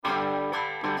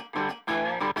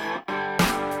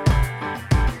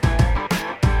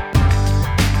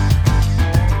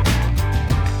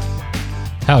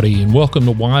Howdy, and welcome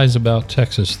to Wise About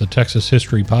Texas, the Texas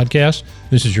History Podcast.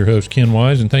 This is your host, Ken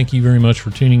Wise, and thank you very much for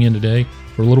tuning in today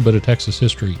for a little bit of Texas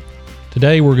history.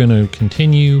 Today, we're going to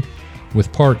continue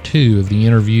with part 2 of the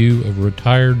interview of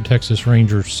retired Texas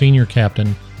Rangers Senior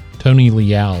Captain Tony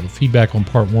Leal. The feedback on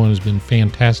part 1 has been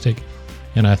fantastic,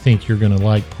 and I think you're going to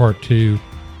like part 2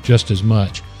 just as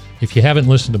much. If you haven't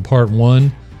listened to part 1,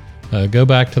 go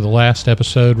back to the last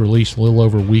episode released a little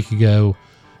over a week ago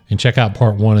and check out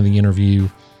part 1 of the interview.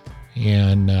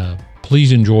 And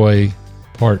please enjoy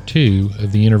part 2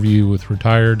 of the interview with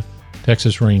retired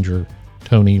Texas Ranger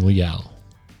Tony Leal.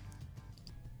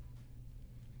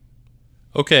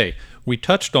 Okay, we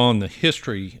touched on the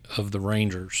history of the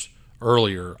Rangers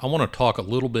earlier. I want to talk a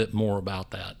little bit more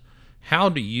about that. How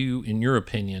do you, in your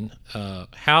opinion,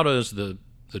 how does the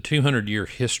 200-year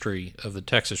history of the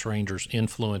Texas Rangers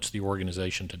influence the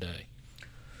organization today?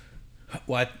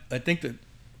 Well, I think that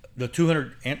the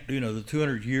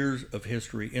 200 years of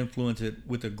history influence it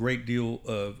with a great deal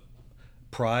of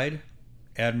pride,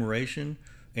 admiration,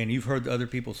 and you've heard other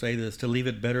people say this: to leave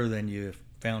it better than you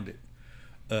found it.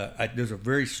 There's a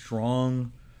very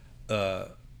strong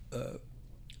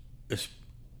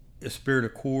esprit de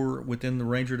corps within the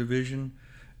Ranger Division.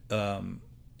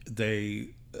 They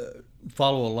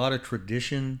follow a lot of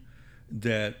tradition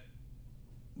that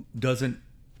doesn't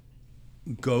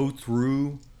go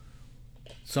through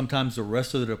sometimes the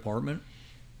rest of the department,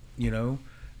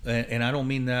 and I don't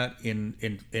mean that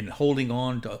in holding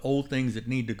on to old things that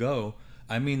need to go.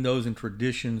 I mean those in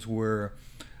traditions where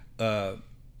I've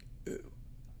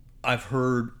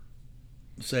heard,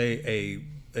 say,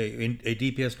 a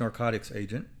DPS narcotics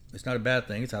agent. It's not a bad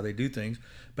thing. It's how they do things.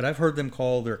 But I've heard them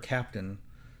call their captain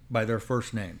by their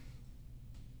first name.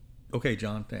 Okay,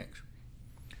 John, thanks.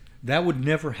 That would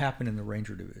never happen in the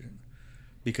Ranger Division,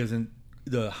 because in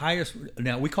the highest,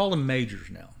 now we call them majors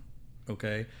now,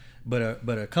 okay? But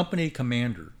a company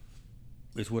commander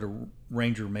is what a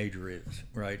Ranger major is,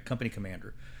 right? Company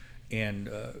commander. And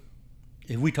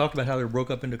have we talked about how they're broke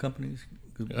up into companies?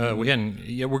 We hadn't.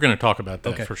 Yeah, we're going to talk about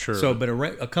that for sure. So, but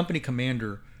a company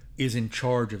commander is in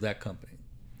charge of that company,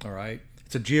 all right?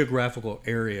 It's a geographical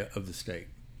area of the state.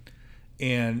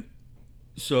 And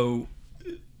so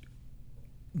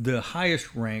the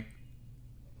highest rank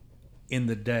in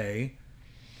the day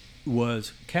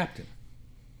was captain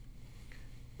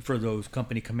for those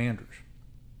company commanders.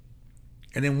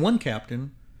 And then one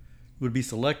captain would be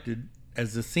selected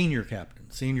as the senior captain.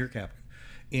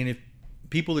 And if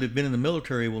people that have been in the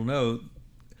military will know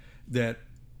that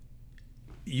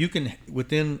you can,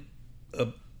 within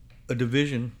a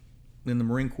division in the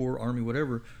Marine Corps, Army,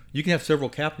 whatever, you can have several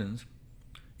captains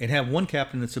and have one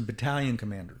captain that's a battalion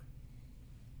commander,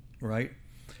 right?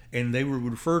 And they would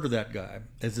refer to that guy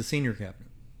as the senior captain.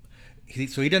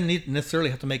 So he doesn't necessarily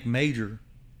have to make major,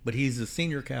 but he's the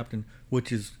senior captain, which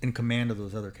is in command of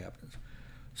those other captains.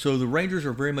 So the Rangers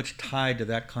are very much tied to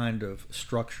that kind of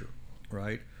structure,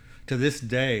 right? To this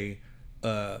day,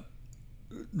 the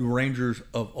Rangers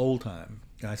of old time,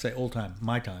 and I say old time,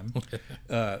 my time,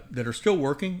 that are still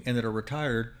working and that are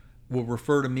retired will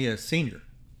refer to me as senior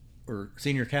or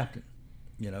senior captain.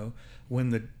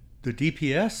 When the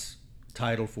DPS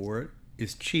title for it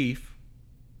is chief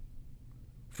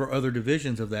for other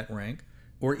divisions of that rank,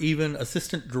 or even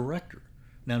assistant director.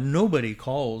 Now, nobody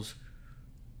calls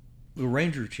the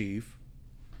Ranger chief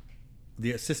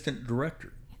the assistant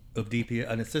director of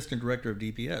DPS, an assistant director of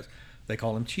DPS. They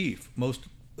call him chief. Most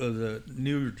of the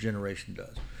newer generation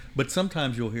does. But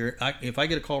sometimes you'll hear, if I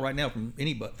get a call right now from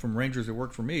anybody, from Rangers that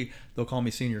work for me, they'll call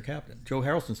me senior captain. Joe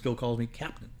Harrelson still calls me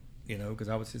captain, because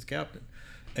I was his captain.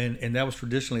 And that was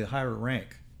traditionally a higher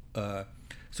rank.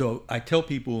 So I tell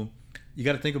people, you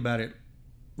got to think about it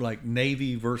like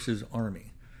Navy versus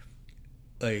Army.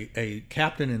 A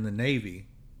captain in the Navy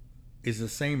is the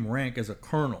same rank as a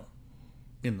colonel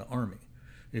in the Army.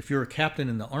 If you're a captain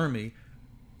in the Army,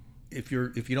 if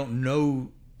you don't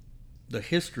know the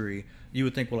history, you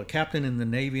would think, well, a captain in the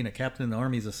Navy and a captain in the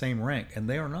Army is the same rank, and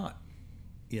they are not.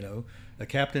 A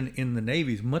captain in the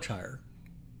Navy is much higher,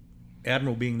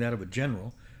 admiral being that of a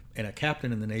general, and a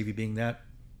captain in the Navy being that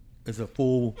as a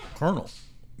full colonel.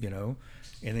 And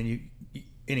then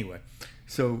anyway,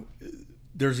 so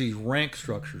there's these rank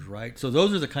structures, right? So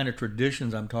those are the kind of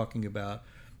traditions I'm talking about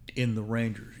in the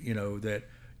Rangers, that,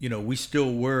 we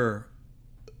still wear,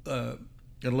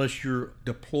 unless you're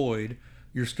deployed,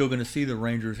 you're still going to see the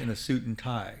Rangers in a suit and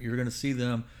tie. You're going to see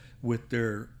them with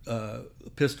their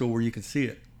pistol where you can see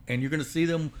it. And you're going to see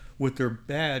them with their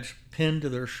badge pinned to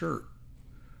their shirt,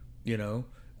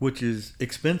 which is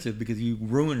expensive because you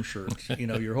ruin shirts,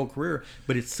 your whole career.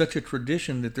 But it's such a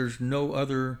tradition that there's no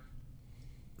other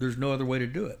there's no other way to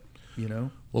do it.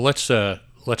 Well,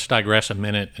 let's digress a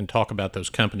minute and talk about those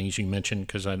companies you mentioned,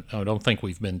 because I don't think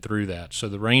we've been through that. So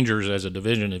the Rangers, as a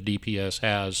division of DPS,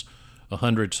 has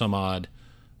 100 some odd.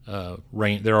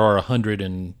 There are 100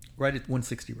 and right at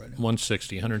 160 right now.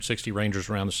 160 Rangers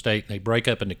around the state. And they break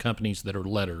up into companies that are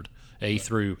lettered A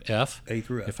through F,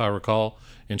 if I recall.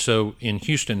 And so in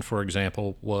Houston, for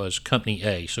example, was Company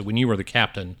A. So when you were the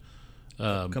captain,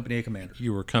 Company A commander,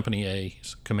 you were Company A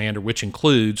commander, which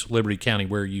includes Liberty County,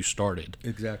 where you started.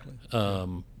 Exactly.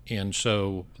 And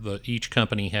so each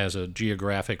company has a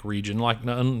geographic region, like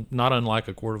not unlike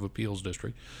a Court of Appeals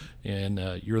district,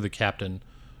 and you're the captain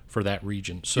for that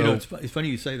region. So it's funny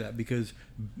you say that, because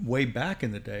way back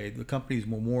in the day, the companies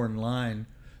were more in line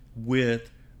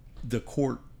with the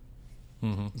court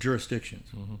jurisdictions.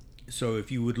 So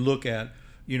if you would look at,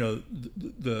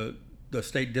 the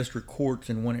state district courts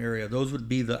in one area, those would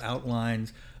be the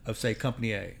outlines of, say,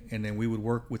 Company A, and then we would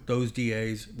work with those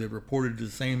DAs that reported to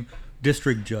the same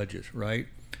district judges, right?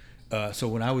 So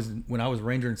when I was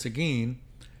Ranger in Seguin,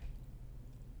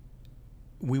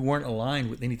 we weren't aligned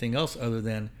with anything else other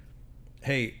than,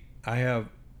 hey, I have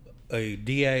a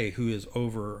DA who is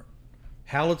over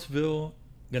Hallettsville,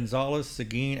 Gonzales,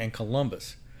 Seguin, and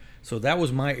Columbus. So that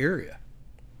was my area.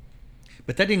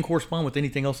 But that didn't correspond with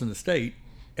anything else in the state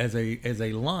as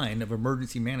a line of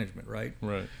emergency management, right?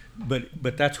 Right.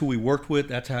 But that's who we worked with.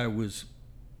 That's how it was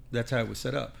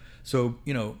set up. So,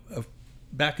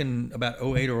 back in about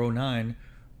 08 or 09,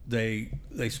 they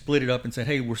split it up and said,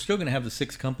 hey, we're still going to have the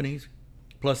 6 companies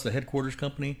plus the headquarters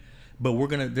company, but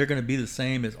they're going to be the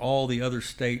same as all the other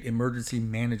state emergency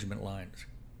management lines.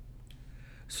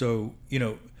 So,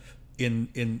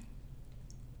 in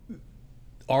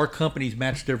our companies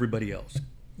matched everybody else,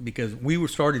 because we were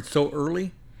started so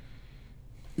early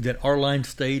that our line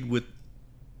stayed with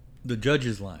the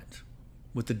judges' lines,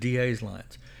 with the DA's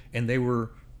lines, and they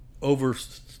were overrun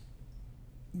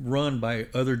by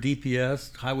other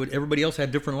DPS, Highwood. Everybody else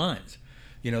had different lines,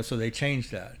 so they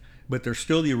changed that. But they're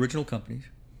still the original companies,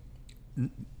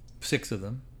 6 of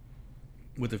them,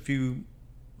 with a few.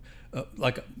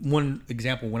 Like one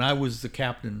example, when I was the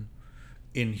captain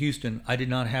in Houston, I did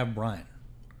not have Brian.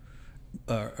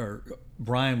 Or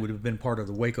Brian would have been part of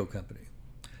the Waco company.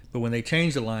 But when they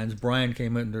changed the lines, Brian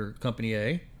came under Company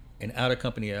A and out of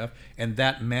Company F, and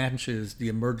that matches the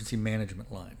emergency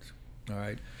management lines. All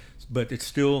right. But it's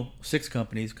still 6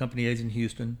 companies. Company A is in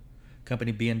Houston,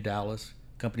 Company B in Dallas,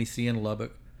 Company C in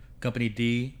Lubbock, Company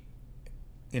D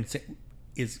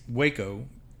is Waco,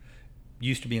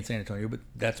 used to be in San Antonio, but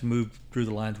that's moved through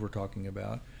the lines we're talking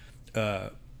about.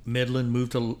 Midland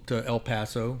moved to El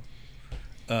Paso,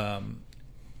 and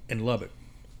Lubbock.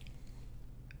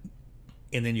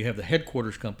 And then you have the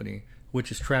headquarters company,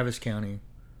 which is Travis County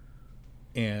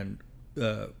and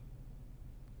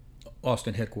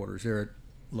Austin headquarters. They're at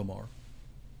Lamar.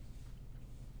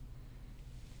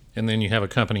 And then you have a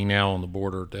company now on the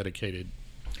border dedicated.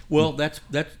 Well, that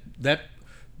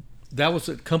was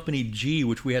at Company G,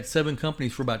 which we had 7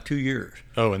 companies for about 2 years.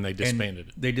 Oh, and they disbanded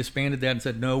it. They disbanded that and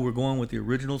said, no, we're going with the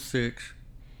original 6,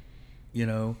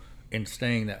 and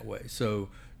staying that way. So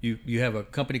you have a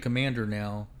company commander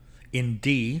now in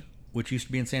D, which used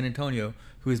to be in San Antonio,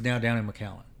 who is now down in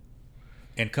McAllen.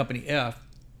 And Company F,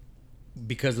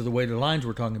 because of the way the lines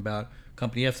we're talking about,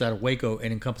 Company F's out of Waco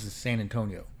and encompasses San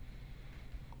Antonio.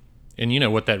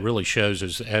 And what that really shows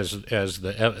is as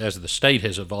the state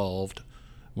has evolved,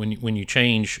 when you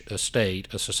change a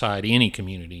state, a society, any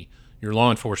community, your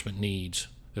law enforcement needs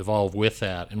evolve with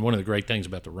that. And one of the great things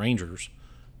about the Rangers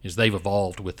is they've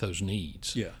evolved with those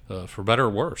needs. Yeah. For better or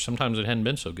worse. Sometimes it hadn't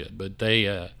been so good, but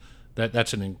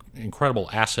that's an incredible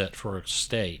asset for a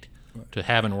state, right, to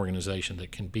have an organization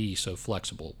that can be so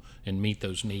flexible and meet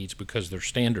those needs, because their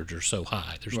standards are so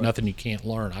high. There's right. nothing you can't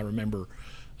learn. I remember,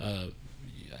 I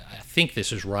think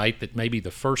this is right, that maybe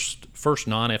the first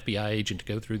non-FBI agent to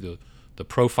go through the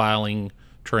profiling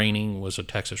training was a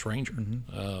Texas Ranger.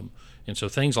 Mm-hmm. And so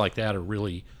things like that are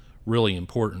really, really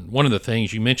important. One of the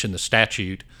things you mentioned, the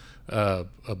statute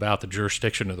about the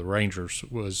jurisdiction of the Rangers,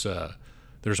 was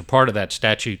there's a part of that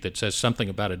statute that says something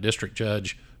about a district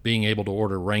judge being able to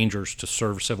order Rangers to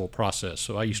serve civil process.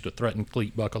 So I used to threaten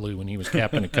Cleet Buckaloo when he was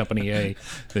captain of Company A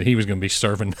that he was going to be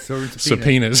serving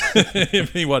subpoenas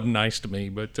if he wasn't nice to me.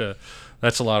 But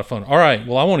that's a lot of fun. All right,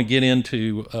 well, I want to get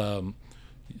into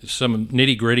some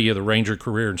nitty-gritty of the Ranger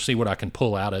career and see what I can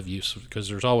pull out of you, because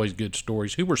there's always good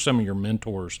stories. Who were some of your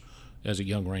mentors as a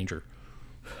young Ranger?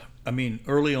 I mean,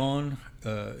 early on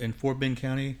in Fort Bend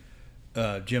County,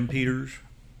 Jim Peters,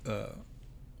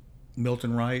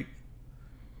 Milton Wright,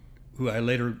 who I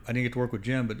didn't get to work with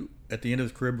Jim, but at the end of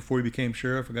his career, before he became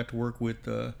sheriff, I got to work with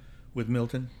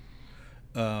Milton.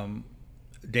 Dan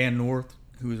North,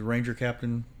 who was a Ranger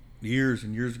captain years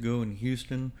and years ago in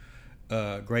Houston.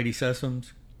 Grady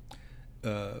Sessoms.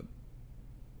 But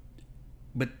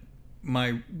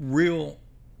my real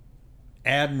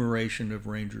admiration of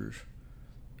Rangers,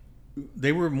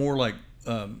 they were more like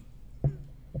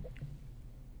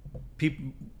people.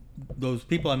 Those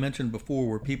people I mentioned before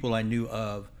were people I knew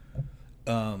of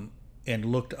and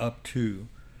looked up to.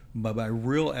 But my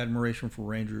real admiration for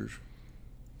Rangers,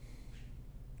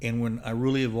 and when I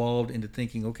really evolved into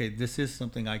thinking, okay, this is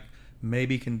something I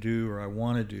maybe can do or I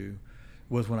want to do,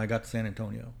 was when I got to San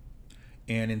Antonio.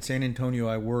 And in San Antonio,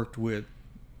 I worked with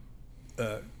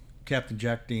Captain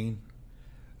Jack Dean,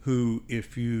 who,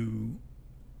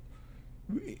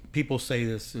 people say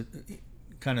this, it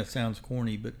kind of sounds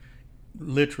corny, but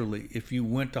literally, if you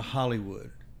went to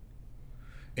Hollywood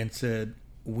and said,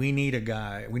 we need a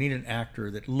guy, we need an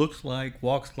actor that looks like,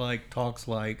 walks like, talks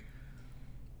like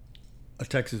a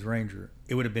Texas Ranger,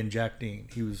 it would have been Jack Dean.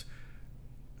 He was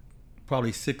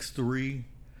probably 6'3",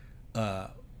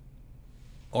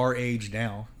 our age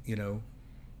now,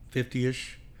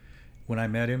 50-ish when I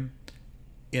met him,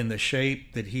 in the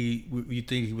shape that you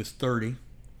think he was 30,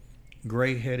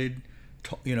 gray-headed,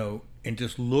 and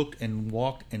just looked and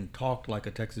walked and talked like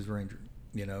a Texas Ranger.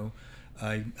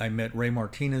 I met Ray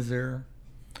Martinez there.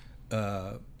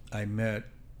 I met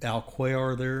Al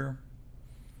Cuellar there.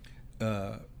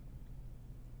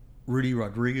 Rudy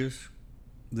Rodriguez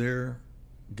there.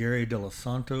 Gary De Los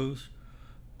Santos.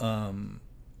 And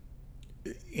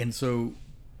so,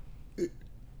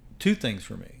 two things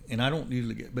for me, and I don't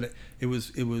usually get, but it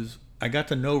was I got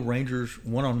to know Rangers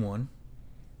one-on-one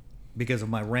because of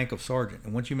my rank of sergeant.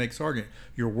 And once you make sergeant,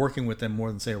 you're working with them more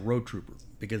than, say, a road trooper,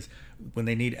 because when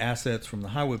they need assets from the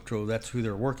highway patrol, that's who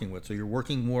they're working with. So you're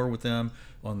working more with them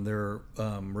on their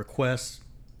requests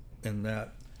and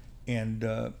that, and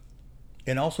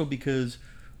also because,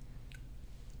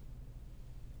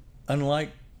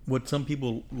 unlike what some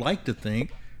people like to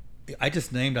think, I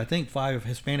just named, I think, 5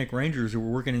 Hispanic Rangers who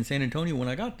were working in San Antonio when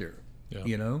I got there.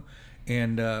 Yeah.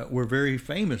 And were very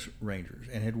famous Rangers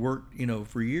and had worked,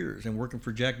 for years, and working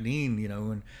for Jack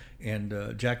Dean,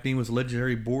 and Jack Dean was a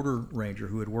legendary border ranger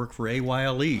who had worked for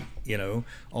AYLE,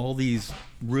 all these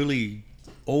really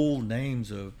old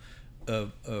names of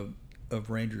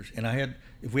Rangers. And I had,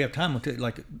 if we have time, I'll tell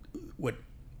you,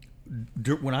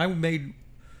 when I made,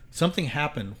 something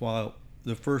happened while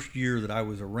the first year that I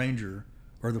was a Ranger,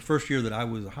 or the first year that I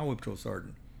was a highway patrol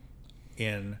sergeant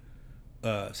in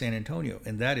San Antonio,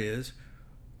 and that is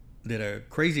that a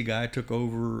crazy guy took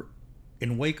over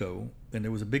in Waco, and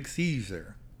there was a big siege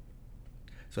there.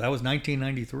 So that was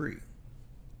 1993,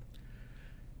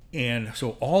 and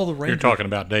so all the Rangers. You're talking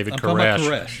about David Koresh. Talking about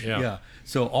Koresh. Yeah.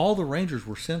 So all the Rangers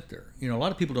were sent there. A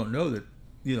lot of people don't know that.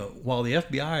 While the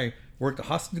FBI worked the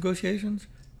hostage negotiations,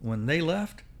 when they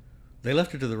left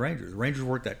it to the Rangers. The Rangers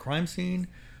worked that crime scene.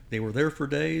 They were there for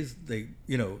days.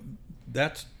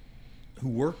 That's who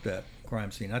worked that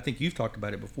crime scene. I think you've talked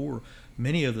about it before.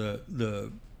 Many of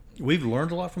we've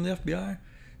learned a lot from the FBI,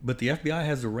 but the FBI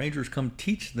has the Rangers come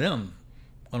teach them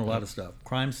on a lot of stuff.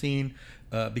 Crime scene,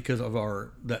 because of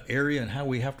the area and how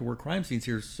we have to work crime scenes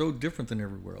here is so different than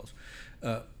everywhere else.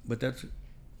 But that's,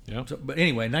 but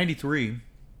anyway, 93,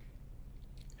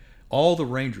 all the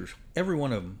Rangers, every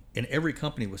one of them in every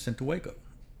company was sent to Waco.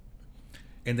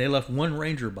 And they left one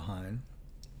Ranger behind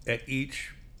at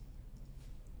each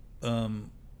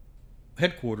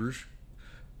headquarters,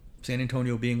 San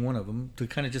Antonio being one of them, to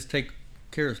kind of just take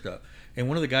care of stuff. And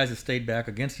one of the guys that stayed back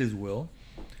against his will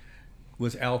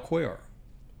was Al Cuellar.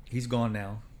 He's gone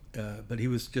now, but he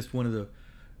was just one of the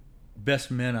best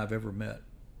men I've ever met,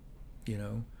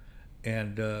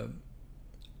 And I'm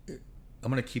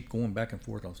going to keep going back and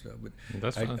forth on stuff, but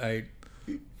that's fine.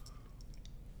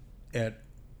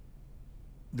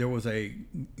 There was a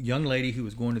young lady who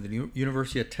was going to the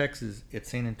University of Texas at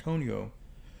San Antonio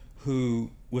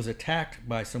who was attacked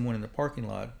by someone in the parking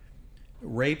lot,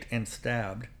 raped and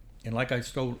stabbed. And like I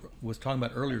was talking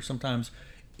about earlier, sometimes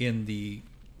in the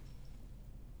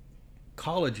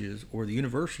colleges or the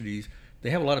universities, they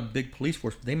have a lot of big police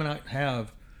force, but they may not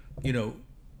have,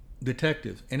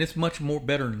 detectives. And it's much more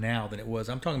better now than it was.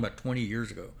 I'm talking about 20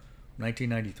 years ago,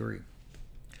 1993.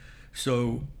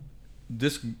 So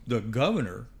the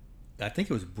governor, I think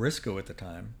it was Briscoe at the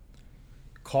time,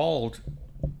 called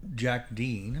Jack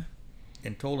Dean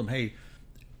and told him, hey,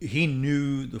 he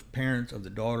knew the parents of the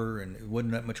daughter and it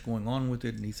wasn't that much going on with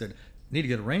it, and he said, need to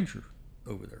get a Ranger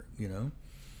over there,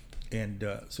 and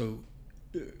so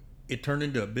it turned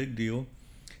into a big deal.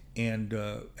 And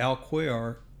Al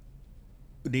Cuellar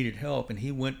needed help, and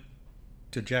he went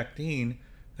to Jack Dean.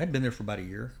 I'd been there for about a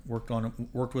year, worked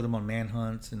with him on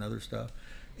manhunts and other stuff,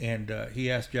 and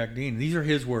he asked Jack Dean. These are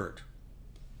his words.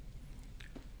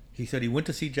 He said he went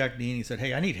to see Jack Dean. He said,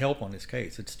 "Hey, I need help on this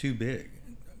case. It's too big.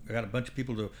 I got a bunch of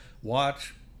people to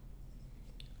watch,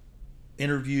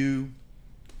 interview,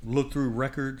 look through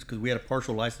records, because we had a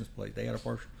partial license plate. They had a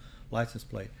partial license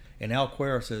plate." And Al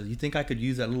Cuerra says, "You think I could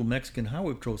use that little Mexican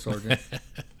highway patrol sergeant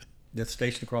that's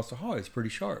stationed across the hall? It's pretty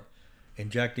sharp." And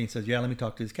Jack Dean says, "Yeah, let me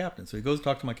talk to his captain." So he goes to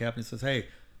talk to my captain and says, "Hey,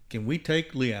 can we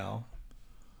take Leal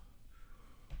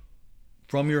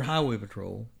from your highway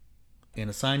patrol and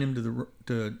assign him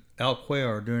to Al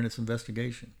Cuerra during this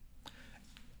investigation?"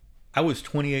 I was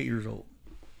 28 years old,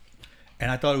 and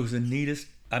I thought it was the neatest.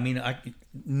 I mean,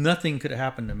 nothing could have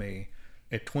happened to me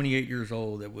at 28 years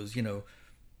old that was,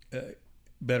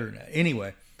 better than that.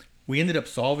 Anyway, we ended up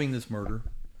solving this murder.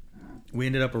 We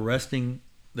ended up arresting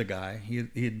the guy. He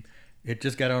had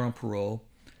just got out on parole.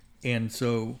 And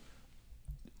so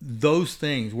those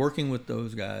things, working with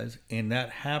those guys and that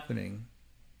happening,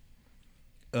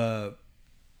 led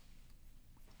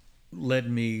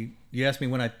me. You asked me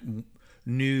when I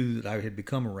knew that I had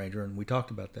become a Ranger, and we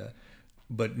talked about that.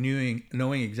 But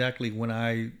knowing exactly when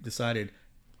I decided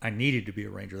I needed to be a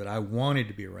Ranger, that I wanted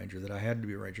to be a Ranger, that I had to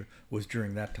be a Ranger, was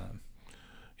during that time.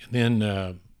 And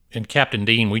then, and Captain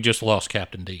Dean, we just lost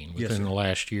Captain Dean within the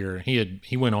last year.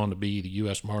 He went on to be the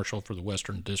U.S. Marshal for the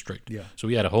Western District. Yeah. So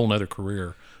he had a whole other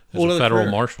career as a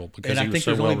federal marshal because he was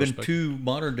so well respected. And I think there's only been two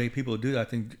modern day people who do that. I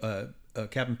think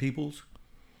Captain Peoples,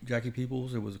 Jackie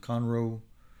Peoples, it was a Conroe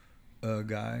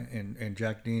guy, and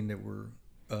Jack Dean that were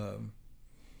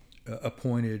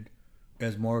appointed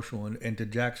as marshal. And to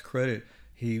Jack's credit,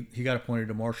 he got appointed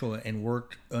to marshal and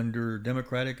worked under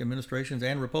Democratic administrations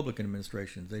and Republican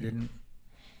administrations. They didn't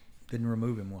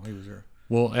remove him while he was there.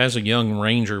 Well, as a young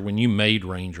Ranger, when you made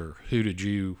Ranger, who did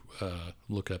you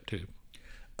look up to?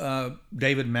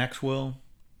 David Maxwell,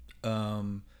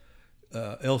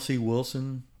 L.C.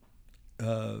 Wilson,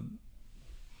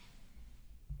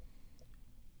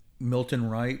 Milton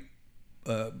Wright.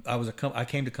 I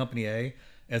came to Company A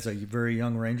as a very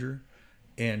young Ranger,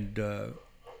 and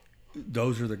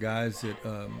those are the guys that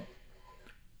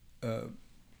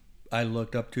I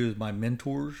looked up to as my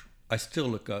mentors. I still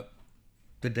look up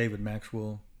to David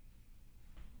Maxwell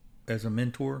as a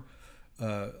mentor.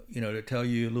 To tell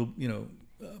you a little,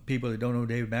 people that don't know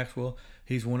David Maxwell,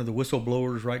 he's one of the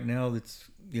whistleblowers right now that's,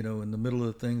 in the middle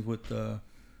of things with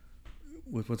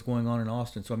what's going on in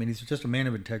Austin. So, I mean, he's just a man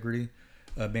of integrity,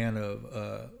 a man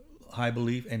of high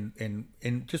belief, and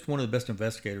just one of the best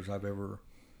investigators I've ever.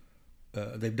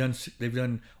 They've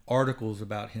done articles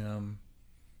about him,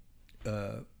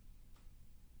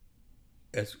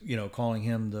 as calling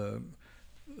him the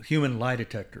human lie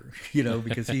detector,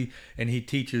 because he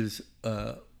teaches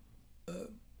a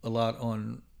lot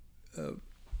on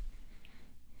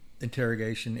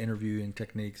interrogation, interviewing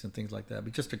techniques, and things like that.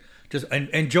 But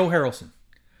and Joe Harrelson.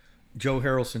 Joe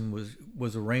Harrelson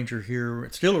was a Ranger here,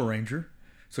 still a Ranger,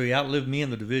 so he outlived me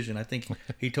in the division. I think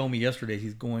he told me yesterday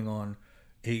he's going on.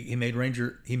 He made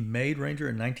Ranger. He made Ranger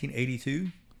in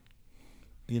 1982.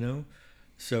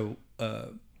 So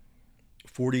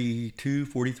 42,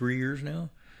 43 years now,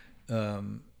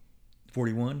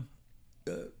 41.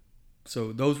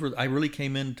 So those were. I really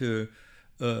came into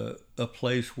a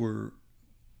place where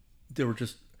there were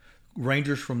just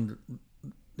Rangers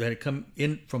that had come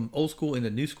in from old school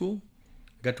into new school.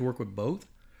 I got to work with both,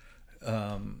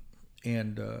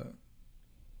 and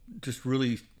just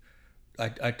really.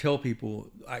 I tell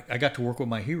people I got to work with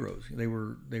my heroes. They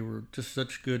were just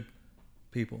such good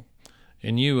people.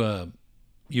 And you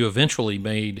eventually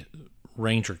made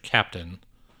Ranger Captain.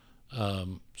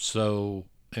 So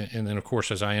and then of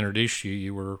course as I introduced you,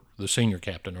 you were the Senior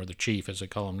Captain, or the Chief as they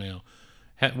call him now.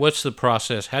 What's the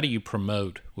process? How do you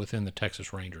promote within the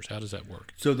Texas Rangers? How does that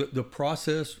work? So the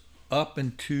process up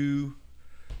into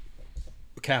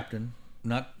Captain,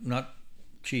 not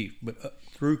Chief, but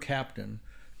through Captain,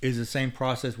 is the same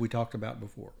process we talked about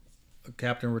before. A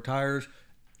captain retires,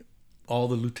 all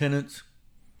the lieutenants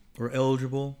are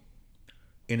eligible,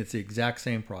 and it's the exact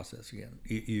same process again.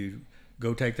 You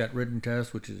go take that written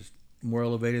test, which is more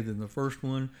elevated than the first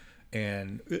one,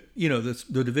 and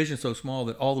the division's so small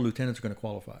that all the lieutenants are going to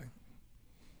qualify.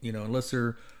 Unless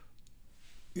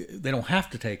they don't have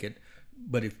to take it,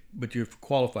 but you're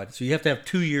qualified. So you have to have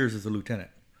 2 years as a lieutenant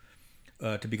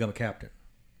to become a captain.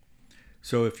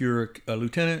 So if you're a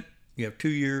lieutenant, you have 2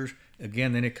 years.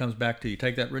 Again, then it comes back to you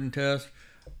take that written test.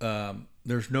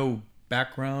 There's no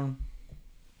background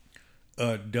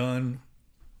done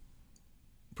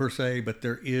per se, but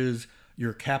there is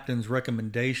your captain's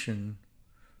recommendation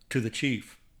to the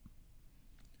chief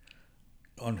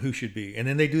on who should be. And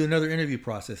then they do another interview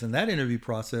process. And that interview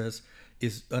process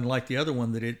is unlike the other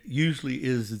one, that it usually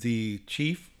is the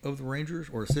chief of the Rangers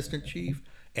or assistant chief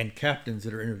and captains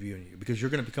that are interviewing you, because you're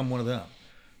going to become one of them.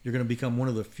 You're going to become one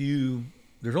of the few.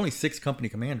 There's only 6 company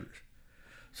commanders.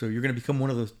 So you're going to become one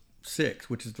of those 6,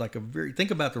 which is like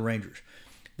think about the Rangers.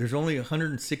 There's only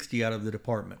 160 out of the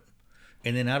department.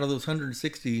 And then out of those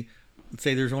 160, let's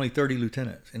say there's only 30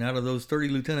 lieutenants. And out of those 30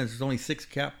 lieutenants, there's only 6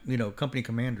 company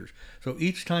commanders. So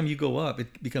each time you go up,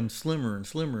 it becomes slimmer and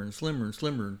slimmer and slimmer and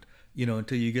slimmer,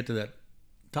 until you get to that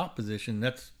top position.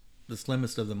 That's the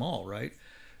slimmest of them all, right?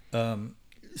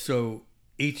 So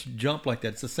each jump like that,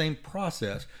 it's the same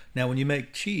process. Now, when you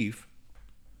make chief,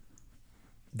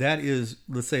 that is,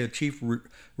 let's say a chief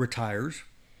retires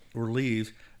or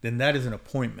leaves, then that is an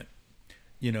appointment,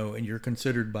 and you're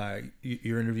interviewed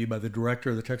by the director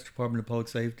of the Texas Department of Public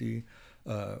Safety,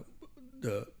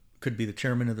 could be the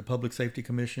chairman of the Public Safety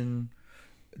Commission,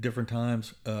 different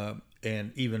times,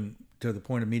 and even to the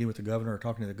point of meeting with the governor or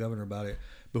talking to the governor about it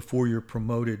before you're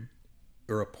promoted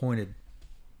or appointed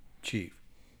chief.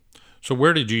 So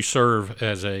where did you serve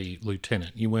as a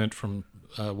lieutenant? You went from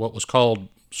what was called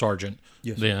sergeant,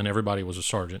 yes, then everybody was a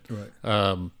sergeant, right,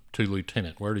 to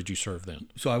lieutenant. Where did you serve then?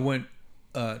 So I went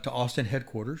to Austin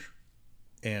headquarters,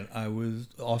 and I was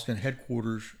Austin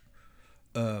headquarters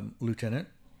lieutenant.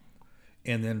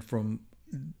 And then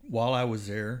while I was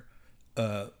there,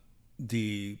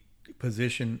 the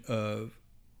position of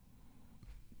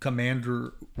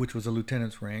commander, which was a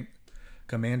lieutenant's rank,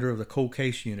 commander of the cold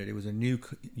case unit. It was a new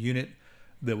unit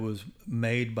that was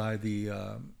made by the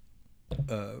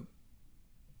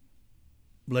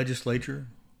legislature,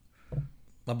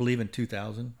 I believe in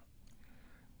 2000.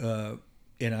 And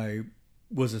I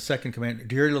was a second commander.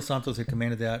 Diario Los Santos had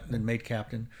commanded that and then made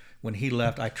captain. When he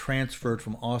left, I transferred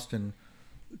from Austin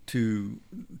to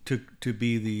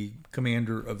be the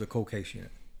commander of the cold case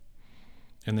unit.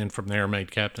 And then from there made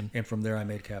captain? And from there I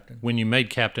made captain. When you made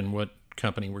captain, what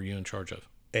company were you in charge of?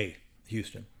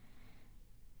 Houston.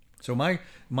 So my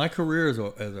career as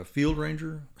a field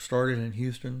ranger started in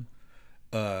Houston,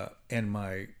 and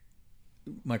my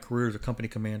career as a company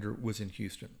commander was in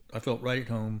Houston. I felt right at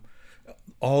home.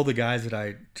 All the guys that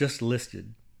I just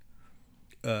listed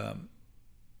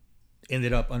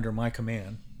ended up under my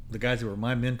command. The guys that were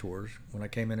my mentors when I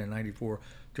came in '94,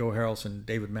 Joe Harrelson,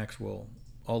 David Maxwell,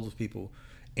 all those people.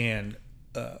 And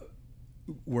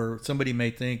where somebody may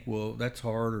think, well, that's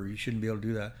hard or you shouldn't be able to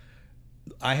do that,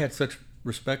 I had such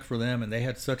respect for them and they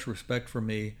had such respect for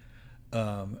me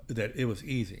that it was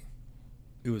easy.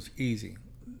 It was easy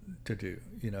to do,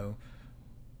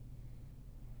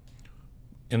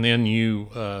 And then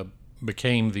you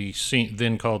became the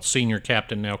then called Senior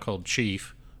Captain, now called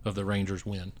Chief of the Rangers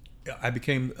when? I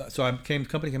became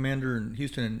company commander in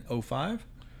Houston in 2005,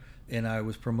 and I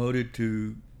was promoted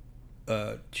to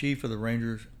Chief of the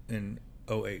Rangers in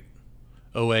 2008.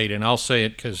 2008, and I'll say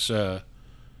it because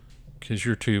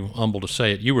you're too humble to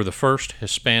say it. You were the first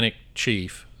Hispanic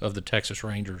chief of the Texas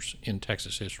Rangers in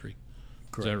Texas history.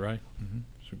 Correct. Is that right? Mm-hmm.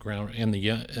 So and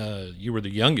you were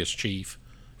the youngest chief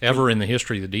ever in the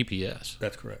history of the DPS.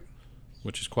 That's correct.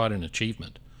 Which is quite an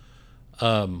achievement.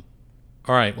 All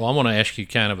right, well, I want to ask you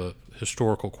kind of a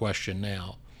historical question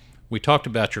now. We talked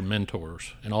about your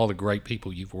mentors and all the great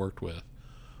people you've worked with.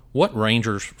 What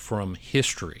Rangers from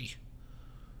history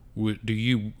do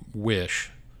you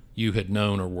wish you had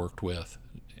known or worked with?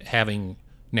 Having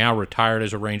now retired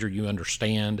as a Ranger, you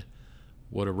understand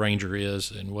what a Ranger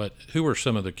is, and who are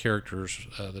some of the characters,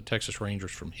 the Texas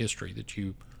Rangers from history, that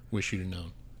you wish you'd have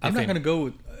known? I'm not going to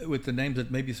go with the names that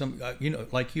maybe some,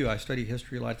 like you, I study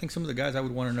history a lot. I think some of the guys I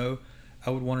would want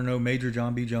to know Major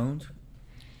John B. Jones,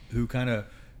 who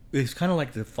is kind of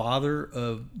like the father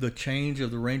of the change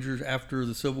of the Rangers after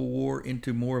the Civil War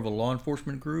into more of a law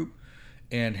enforcement group,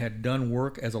 and had done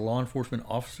work as a law enforcement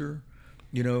officer,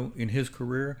 in his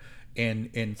career, and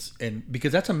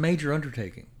because that's a major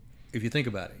undertaking, if you think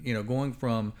about it, going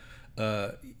from,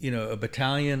 a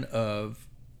battalion of,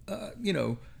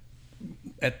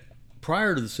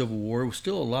 prior to the Civil War, it was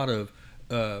still a lot of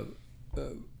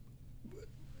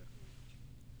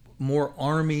more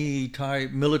Army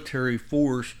type military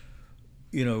force,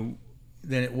 than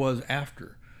it was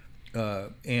after,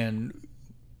 and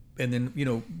then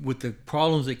with the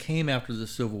problems that came after the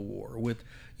Civil War, with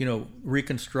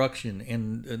Reconstruction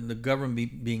and the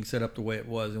government being set up the way it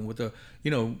was, and with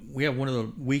we have one of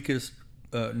the weakest,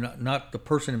 not the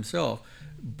person himself,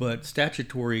 but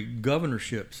statutory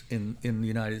governorships in the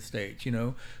United States.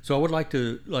 So I would like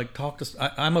to talk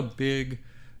to. I'm a big,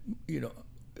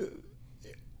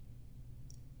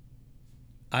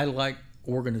 I like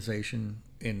organization.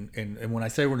 And when I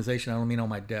say organization, I don't mean on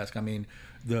my desk. I mean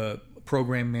the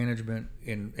program management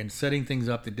and setting things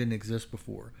up that didn't exist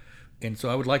before. And so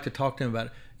I would like to talk to him about,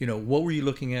 what were you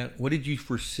looking at? What did you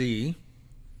foresee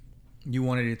you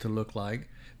wanted it to look like?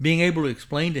 Being able to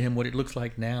explain to him what it looks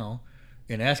like now,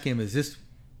 and ask him, is this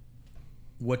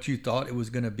what you thought it was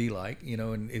going to be like?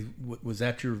 Was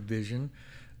that your vision?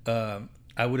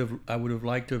 I would have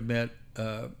liked to have met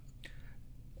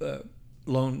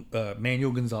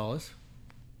Manuel Gonzalez,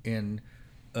 and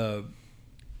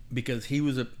because he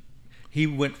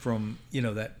went from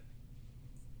that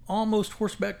almost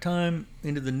horseback time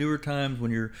into the newer times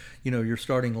when you're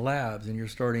starting labs and you're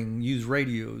starting used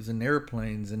radios and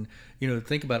airplanes, and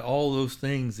think about all those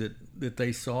things that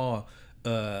they saw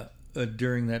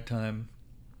during that time.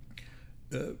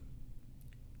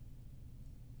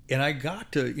 And I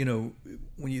got to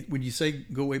when you say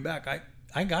go way back,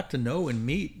 I got to know and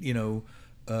meet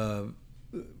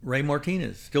Ray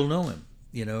Martinez, still know him,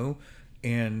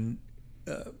 and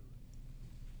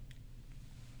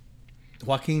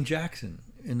Joaquin Jackson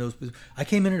in those. I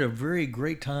came in at a very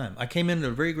great time. I came in at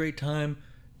a very great time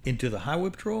into the Highway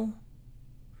Patrol,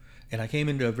 and I came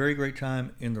into a very great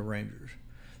time in the Rangers,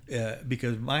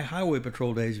 because my Highway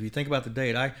Patrol days, if you think about the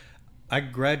date, I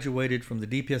graduated from the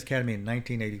DPS Academy in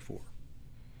 1984.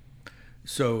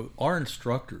 So our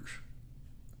instructors,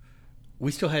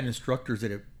 we still had instructors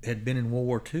that had been in World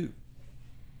War II.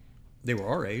 They were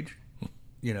our age,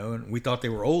 and we thought they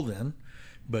were old then,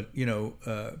 but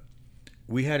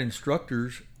we had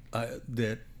instructors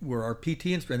that were our PT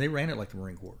instructors, and they ran it like the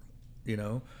Marine Corps,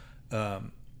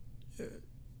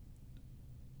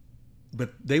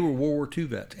 but they were World War II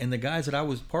vets. And the guys that I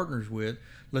was partners with,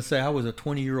 let's say I was a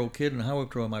 20-year-old kid in the Highway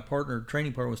Patrol, and my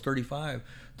training partner was 35.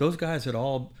 Those guys had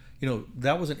all,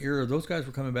 that was an era. Those guys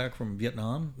were coming back from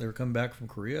Vietnam. They were coming back from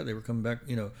Korea. They were coming back,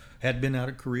 had been out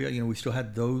of Korea. We still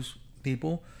had those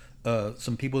people.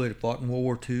 Some people that had fought in World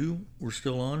War II were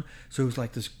still on. So it was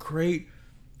like this great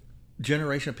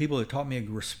generation of people that taught me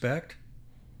respect,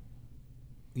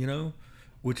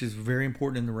 which is very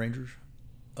important in the Rangers,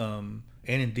 and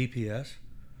in DPS.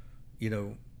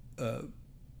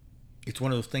 It's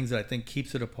one of those things that I think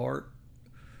keeps it apart.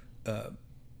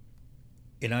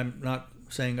 And I'm not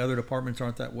saying other departments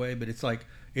aren't that way, but it's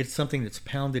something that's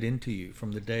pounded into you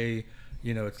from the day,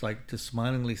 it's like to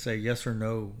smilingly say yes or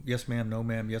no, yes ma'am, no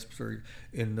ma'am, yes sir,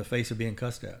 in the face of being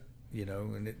cussed at,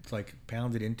 and it's like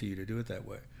pounded into you to do it that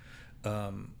way.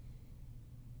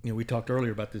 We talked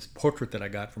earlier about this portrait that I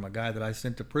got from a guy that I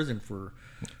sent to prison for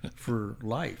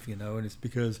life, and it's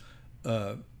because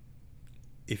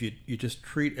if you just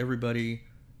treat everybody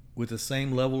with the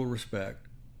same level of respect,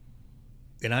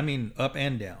 and I mean up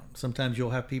and down. Sometimes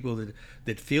you'll have people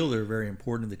that feel they're very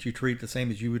important, that you treat the same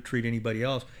as you would treat anybody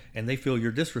else, and they feel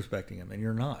you're disrespecting them, and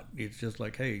you're not. It's just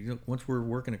like, hey, once we're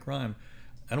working a crime,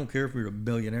 I don't care if you're a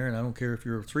billionaire, and I don't care if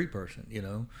you're a street person,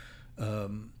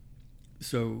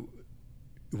 So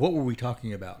what were we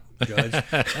talking about, Judge?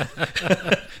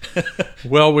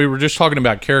 Well, we were just talking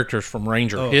about characters from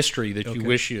Ranger history that you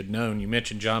wish you had known. You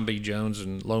mentioned John B. Jones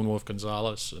and Lone Wolf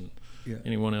Gonzalez, and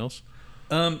anyone else?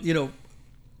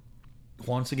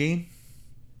 Juan Seguin.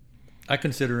 I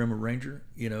consider him a Ranger.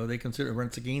 They consider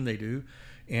Juan Seguin, they do.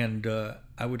 And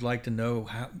I would like to know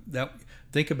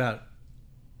think about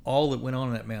all that went on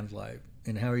in that man's life,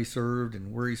 and how he served,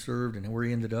 and where he served, and where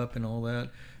he ended up, and all that.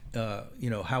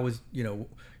 How was,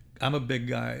 I'm a big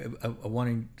guy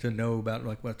wanting to know about,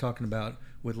 like what I'm talking about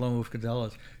with Lone Wolf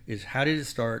Gonzalez, is how did it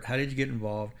start? How did you get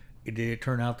involved? Did it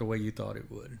turn out the way you thought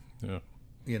it would? Yeah.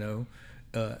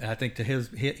 I think to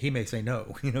he may say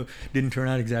no, didn't turn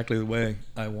out exactly the way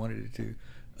I wanted it to.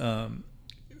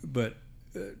 But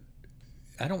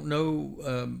I don't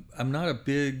know. I'm not a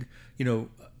big,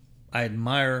 I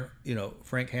admire,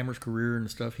 Frank Hammer's career and the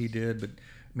stuff he did, but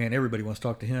man, everybody wants to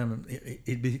talk to him.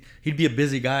 He'd be a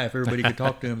busy guy if everybody could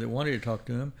talk to him that wanted to talk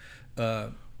to him.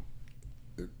 But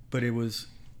it was,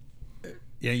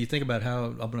 you think about how,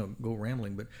 I'm going to go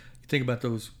rambling, but you think about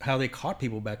how they caught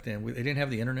people back then. They didn't have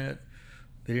the internet.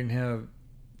 They didn't have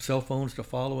cell phones to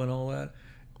follow and all that.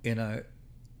 And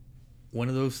one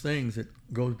of those things that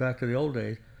goes back to the old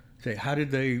days, say, how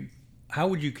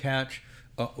would you catch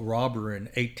a robber in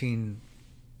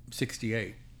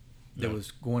 1868 that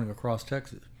was going across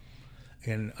Texas?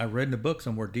 And I read in a book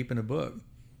somewhere, deep in a book,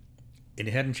 and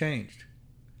it hadn't changed.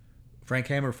 Frank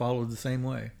Hammer followed the same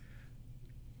way.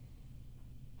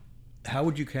 How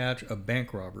would you catch a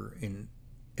bank robber in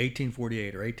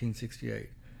 1848 or 1868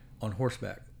 on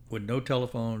horseback with no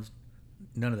telephones,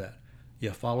 none of that?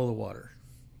 You follow the water.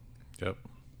 Yep.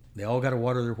 They all got to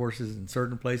water their horses in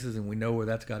certain places, and we know where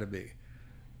that's got to be,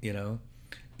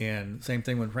 And same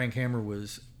thing when Frank Hammer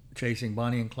was chasing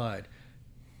Bonnie and Clyde.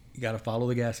 You got to follow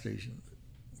the gas station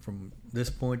from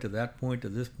this point to that point to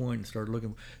this point and start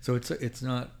looking. So it's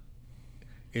not.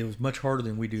 It was much harder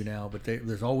than we do now, but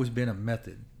there's always been a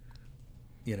method.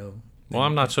 Well,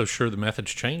 I'm not so sure the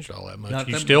method's changed all that much.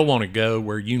 You that still want to go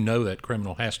where you know that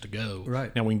criminal has to go.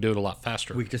 Right. Now we can do it a lot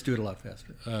faster. We can just do it a lot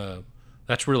faster.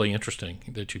 That's really interesting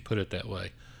that you put it that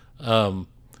way.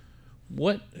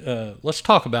 Let's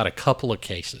talk about a couple of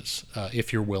cases,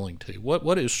 if you're willing to.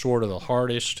 What is sort of the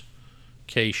hardest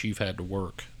case you've had to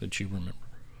work that you remember?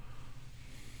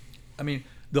 I mean,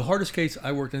 the hardest case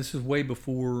I worked, and this is way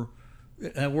before,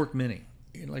 and I worked many.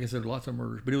 And like I said, lots of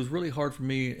murders, but it was really hard for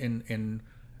me. And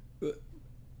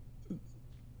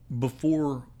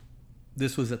before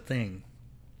this was a thing,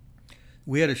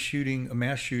 we had a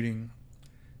mass shooting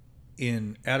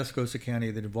in Atascosa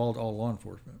County that involved all law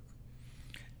enforcement.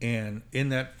 And in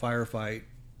that firefight,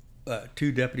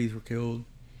 2 deputies were killed,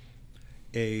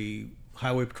 a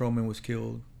highway patrolman was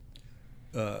killed,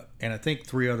 and I think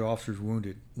 3 other officers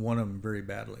wounded, one of them very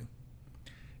badly.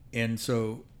 And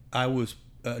so I was,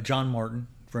 John Martin,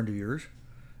 friend of yours,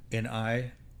 and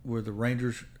I were the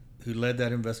Rangers who led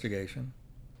that investigation.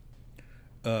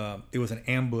 It was an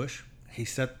ambush. He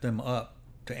set them up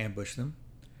to ambush them.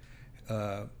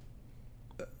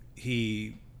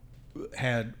 He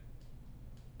had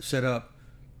set up,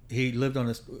 he lived on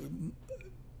this,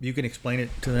 you can explain it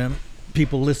to them,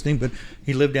 people listening, but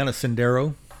he lived down a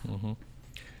Sendero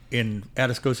in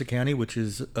Atascosa County, which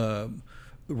is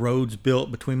roads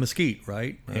built between mesquite,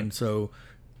 right? And so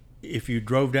if you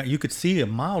drove down, you could see a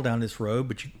mile down this road,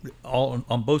 but all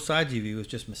on both sides of you was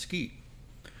just mesquite.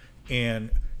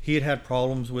 And he had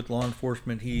problems with law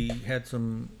enforcement. He had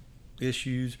some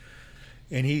issues,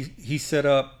 and he set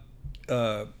up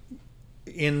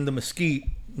in the mesquite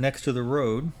next to the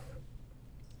road.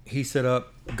 He set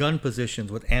up gun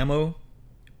positions with ammo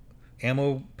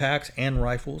packs and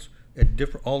rifles at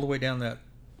different, all the way down that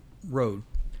road.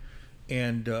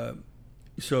 And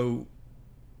so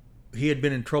he had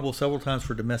been in trouble several times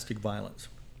for domestic violence,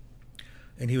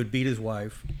 and he would beat his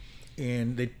wife,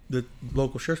 and the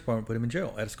local sheriff's department put him in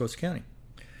jail, Atascosa County.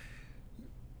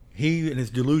 He, in his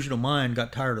delusional mind,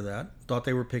 got tired of that, thought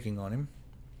they were picking on him,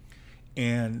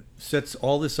 and sets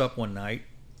all this up one night,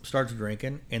 starts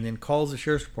drinking, and then calls the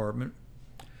sheriff's department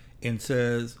and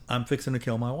says, "I'm fixing to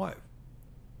kill my wife."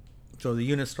 So the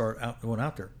units start going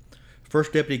out there.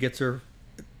 First deputy gets there.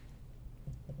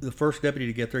 The first deputy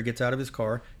to get there gets out of his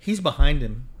car. He's behind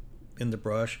him in the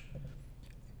brush,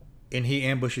 and he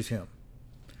ambushes him.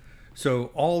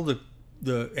 So all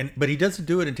but he doesn't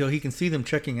do it until he can see them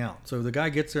checking out. So the guy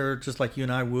gets there just like you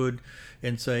and I would,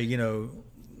 and say,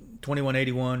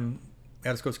 2181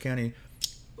 Atascosa County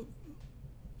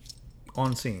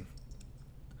on scene.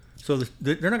 So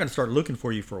they're not going to start looking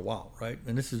for you for a while, right?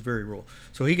 And this is very rural.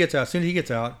 So he gets out. As soon as he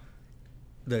gets out,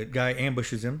 the guy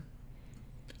ambushes him,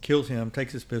 kills him,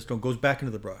 takes his pistol, goes back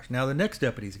into the brush. Now the next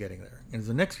deputy's getting there. And as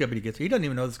the next deputy gets there, he doesn't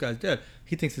even know this guy's dead.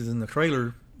 He thinks he's in the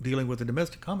trailer dealing with a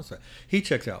domestic homicide. He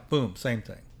checks out. Boom, same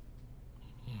thing.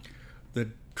 The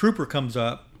trooper comes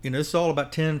up. This is all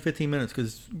about 10, 15 minutes,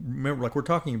 because remember, like we're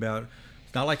talking about,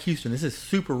 it's not like Houston. This is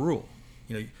super rural.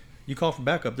 You call for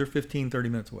backup, they're 15, 30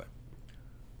 minutes away.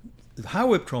 The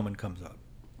highway patrolman comes up,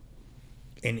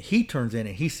 and he turns in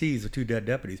and he sees the 2 dead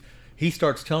deputies. He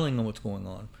starts telling them what's going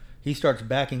on. He starts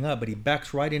backing up, but he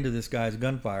backs right into this guy's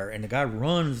gunfire, and the guy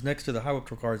runs next to the highway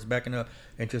patrol car, is backing up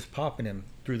and just popping him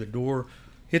through the door,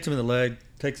 hits him in the leg,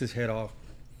 takes his head off.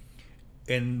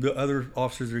 And the other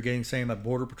officers are getting same. A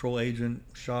border patrol agent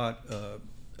shot.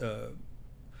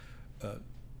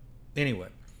 Anyway,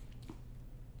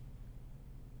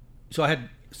 so I had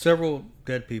several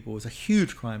dead people. It was a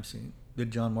huge crime scene that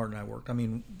John Martin and I worked. I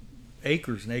mean,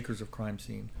 acres and acres of crime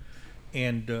scene.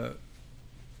 And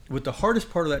what the hardest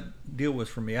part of that deal was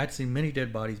for me, I'd seen many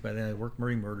dead bodies by then. I worked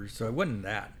murders, so it wasn't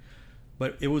that.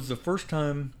 But it was the first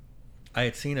time I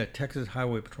had seen a Texas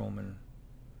highway patrolman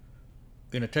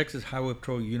in a Texas highway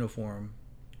patrol uniform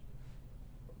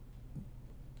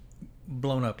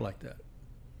blown up like that.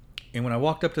 And when I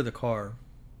walked up to the car,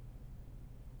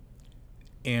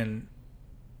 and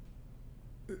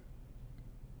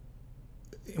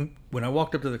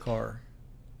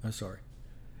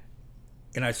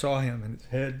and I saw him and his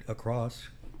head across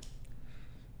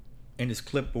and his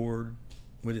clipboard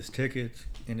with his tickets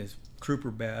and his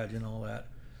trooper badge and all that.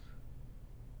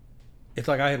 It's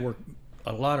like I had worked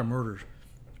a lot of murders,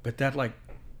 but that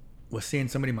was seeing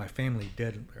somebody in my family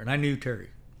dead there. And I knew Terry.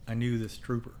 I knew this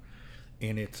trooper.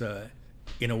 And it's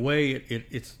in a way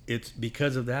it's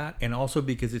because of that, and also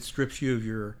because it strips you of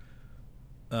your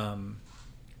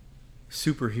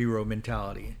superhero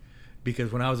mentality,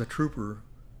 because when I was a trooper,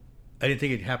 I didn't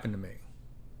think it happened to me.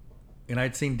 And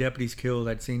I'd seen deputies killed,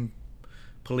 I'd seen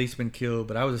policemen killed,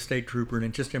 but I was a state trooper,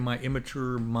 and just in my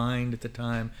immature mind at the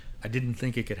time, I didn't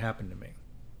think it could happen to me.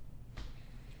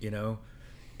 You know?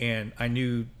 And I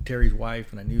knew Terry's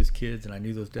wife, and I knew his kids, and I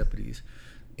knew those deputies.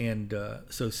 And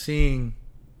so seeing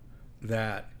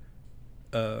that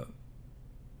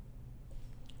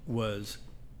was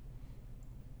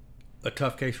a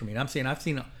tough case for me. And I'm saying I've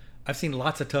seen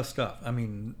lots of tough stuff. I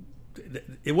mean,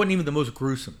 it wasn't even the most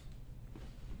gruesome,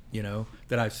 you know,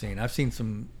 that I've seen. I've seen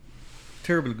some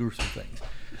terribly gruesome things.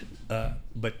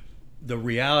 But the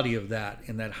reality of that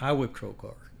in that highway patrol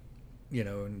car, you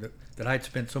know, and that I'd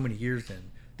spent so many years in,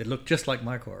 that looked just like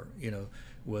my car, you know,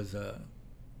 was a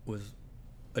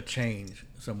change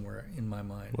somewhere in my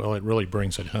mind. Well, it really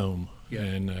brings it home. Yeah.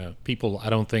 And people, I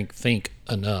don't think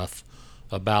enough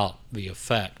about the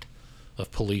effect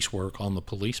of police work on the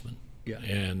policeman. Yeah.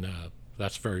 And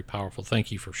that's very powerful.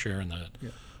 Thank you for sharing that.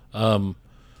 Yeah.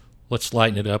 Let's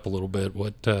lighten it up a little bit.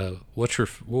 What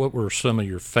were some of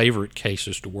your favorite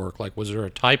cases to work? Like, was there a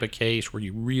type of case where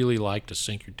you really liked to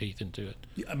sink your teeth into it?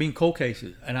 I mean, cold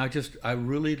cases. And I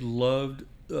really loved,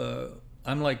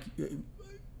 I'm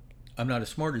not as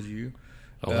smart as you.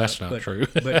 Oh, that's not true.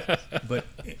 but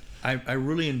I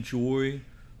really enjoy,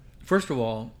 first of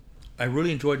all, I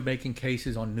really enjoyed making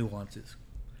cases on nuances.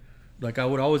 Like, I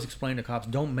would always explain to cops,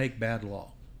 don't make bad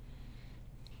law.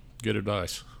 Good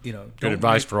advice. You know, good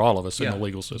advice for all of us in the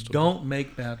legal system. Don't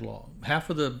make bad law. Half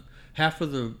of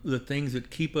the things that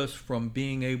keep us from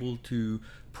being able to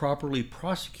properly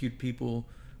prosecute people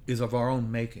is of our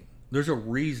own making. There's a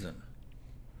reason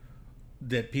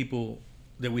that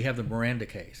we have the Miranda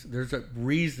case. There's a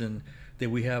reason that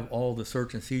we have all the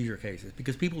search and seizure cases,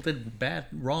 because people did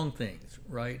wrong things,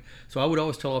 right? So I would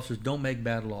always tell officers, don't make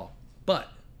bad law,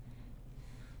 but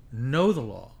know the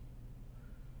law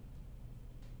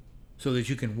so that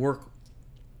you can work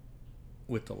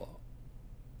with the law,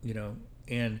 you know.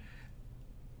 And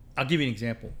I'll give you an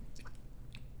example.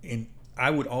 And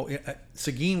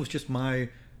Seguin was just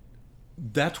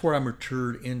that's where I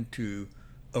matured into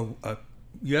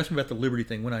you asked me about the Liberty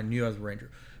thing when I knew I was a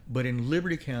ranger. But in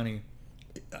Liberty County,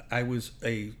 I was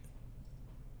a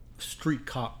street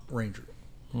cop ranger,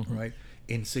 mm-hmm. right?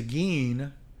 In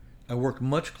Seguin, I worked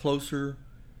much closer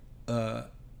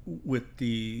with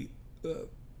the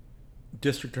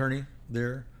district attorney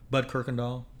there, Bud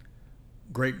Kirkendall.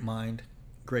 Great mind.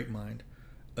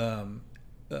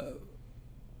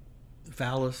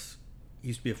 Fallis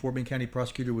used to be a Fort Bend County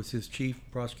prosecutor, was his chief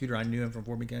prosecutor. I knew him from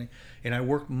Fort Bend County, and I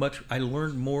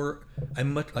learned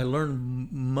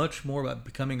much more about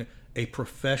becoming a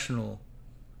professional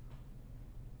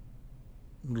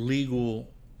legal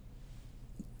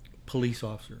police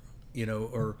officer, you know,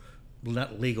 or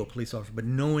not legal police officer, but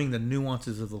knowing the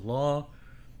nuances of the law,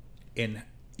 and,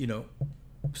 you know,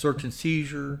 search and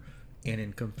seizure, and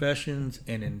in confessions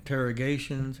and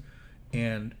interrogations.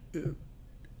 And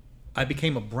I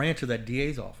became a branch of that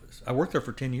DA's office. I worked there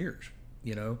for 10 years,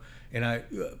 you know, and I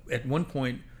at one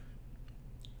point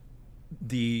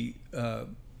the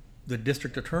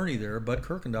district attorney there, Bud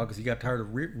Kirkendall, because he got tired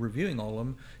of reviewing all of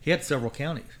them, he had several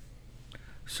counties.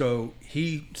 So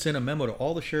he sent a memo to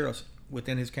all the sheriffs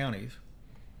within his counties,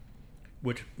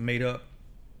 which made up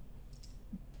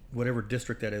whatever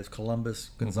district that is, Columbus,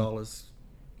 Gonzales.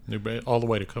 Mm-hmm. All the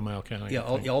way to Comal County. Yeah,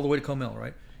 all the way to Comal,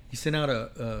 right? He sent out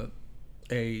a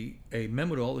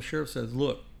memo to all the sheriffs, says,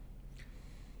 look,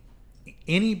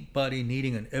 anybody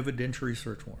needing an evidentiary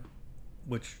search warrant,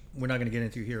 which we're not going to get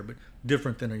into here, but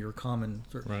different than your common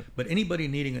search. Right. But anybody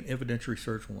needing an evidentiary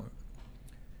search warrant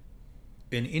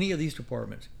in any of these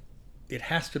departments, it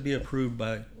has to be approved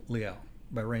by Leal,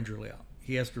 by Ranger Leal.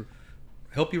 He has to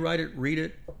help you write it, read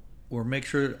it, or make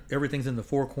sure everything's in the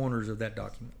four corners of that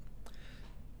document.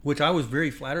 Which I was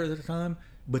very flattered at the time,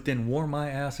 but then wore my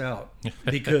ass out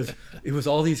because it was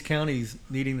all these counties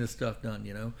needing this stuff done,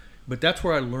 you know. But that's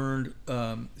where I learned.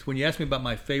 When you asked me about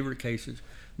my favorite cases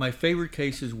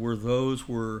were those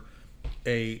where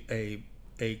a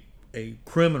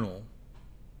criminal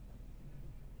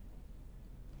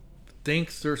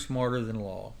thinks they're smarter than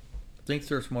law, thinks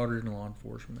they're smarter than law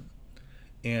enforcement.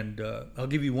 And I'll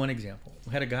give you one example.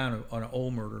 I had a guy on an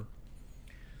old murder,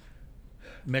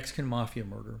 Mexican mafia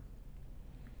murder,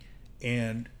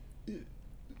 and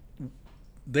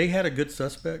they had a good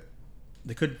suspect.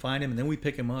 They couldn't find him, and then we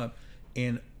pick him up,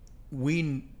 and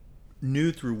we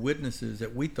knew through witnesses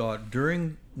that we thought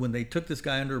when they took this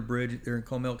guy under a bridge there in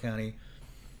Comal County,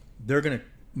 they're going to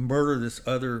murder this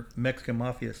other Mexican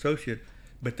mafia associate,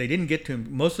 but they didn't get to him.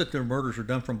 Most of their murders are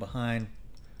done from behind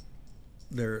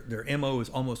their MO is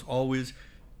almost always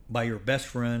by your best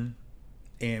friend.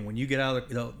 And when you get out,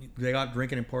 they out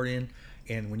drinking and partying,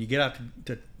 and when you get out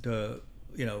to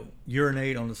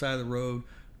urinate on the side of the road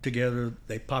together,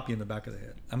 they pop you in the back of the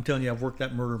head. I'm telling you, I've worked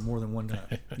that murder more than one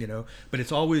time. But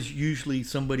it's always usually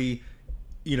somebody.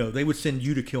 They would send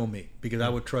you to kill me because I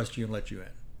would trust you and let you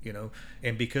in.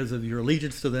 And because of your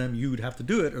allegiance to them, you would have to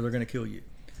do it, or they're going to kill you.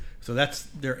 So that's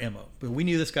their MO. But we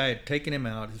knew this guy had taken him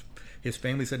out. His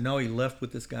family said no, he left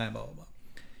with this guy, blah blah blah.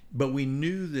 But we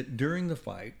knew that during the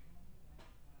fight,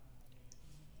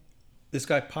 this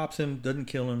guy pops him, doesn't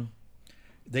kill him.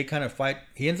 They kind of fight.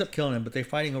 He ends up killing him, but they're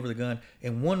fighting over the gun.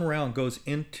 And one round goes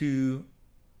into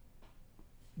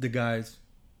the guy's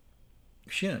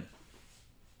shin.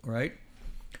 Right?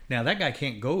 Now, that guy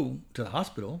can't go to the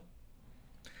hospital.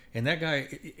 And that guy,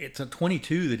 it's a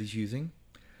 22 that he's using.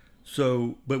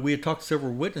 So, but we had talked to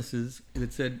several witnesses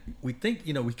that said, we think,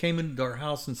 we came into our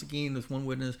house in Seguin, this one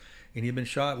witness, and he had been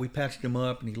shot. We patched him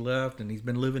up, and he left, and he's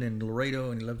been living in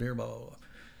Laredo, and he lived here, blah, blah, blah.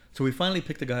 So we finally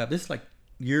picked the guy up. This is like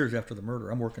years after the murder.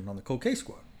 I'm working on the cold case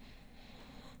squad.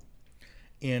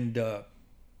 And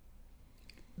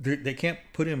they can't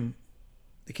put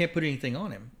anything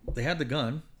on him. They had the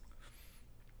gun.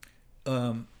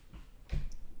 And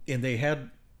they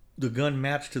had the gun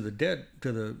matched to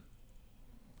the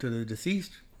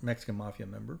deceased Mexican mafia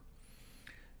member.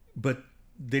 But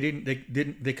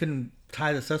they couldn't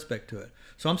tie the suspect to it.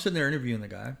 So I'm sitting there interviewing the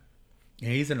guy,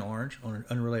 and he's in orange on an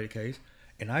unrelated case.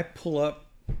 And I pull up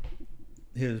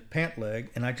his pant leg,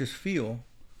 and I just feel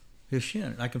his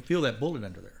shin. I can feel that bullet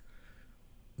under there,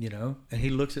 And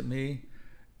he looks at me,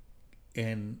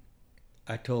 and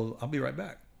I'll be right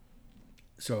back.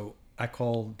 So I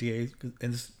called DA,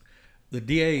 and the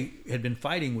DA had been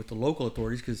fighting with the local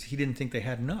authorities because he didn't think they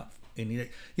had enough. And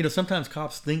sometimes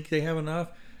cops think they have enough,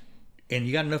 and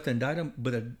you got enough to indict them,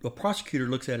 but a prosecutor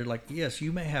looks at it like, yes,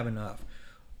 you may have enough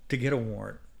to get a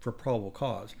warrant for probable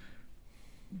cause.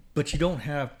 But you don't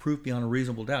have proof beyond a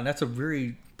reasonable doubt. And that's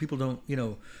people don't,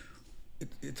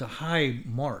 it's a high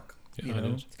mark.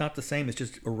 It's not the same as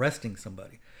just arresting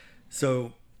somebody.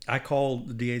 So I called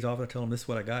the DA's office. I tell him this is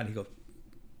what I got. And he goes,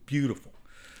 beautiful.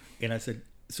 And I said,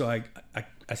 I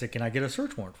said, can I get a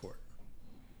search warrant for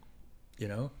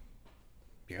it?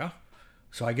 Yeah.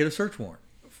 So I get a search warrant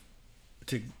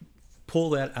to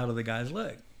pull that out of the guy's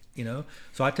leg,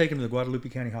 So I take him to the Guadalupe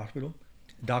County Hospital.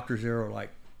 Doctors there are like,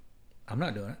 I'm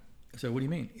not doing it. I said, what do you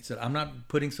mean? He said, I'm not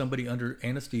putting somebody under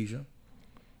anesthesia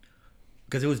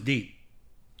because it was deep.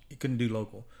 You couldn't do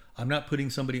local. I'm not putting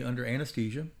somebody under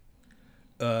anesthesia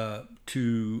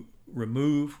to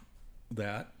remove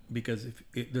that because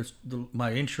my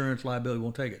insurance liability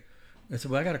won't take it. I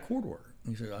said, well, I got a court order.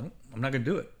 He said, I'm not going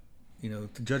to do it.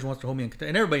 The judge wants to hold me in contempt.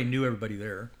 And everybody knew everybody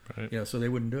there, right. So they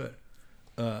wouldn't do it.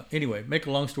 Anyway, make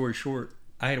a long story short,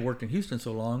 I had worked in Houston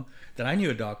so long that I knew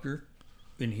a doctor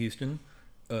in Houston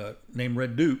named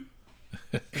Red Duke.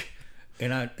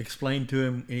 And I explained to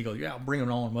him, and he goes, yeah, I'll bring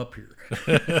them all up here.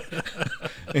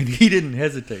 And he didn't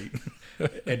hesitate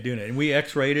at doing it. And we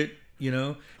x-rayed it,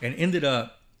 and ended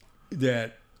up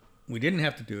that we didn't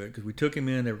have to do it because we took him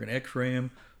in. They were going to x-ray him.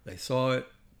 They saw it,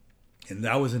 and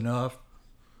that was enough,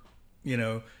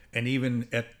 And even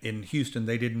in Houston,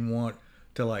 they didn't want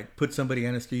to, put somebody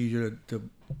anesthesia to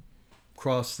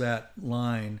cross that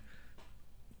line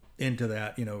into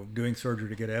that, doing surgery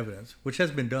to get evidence, which has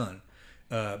been done.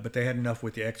 But they had enough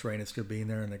with the x-ray and it still being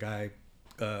there, and the guy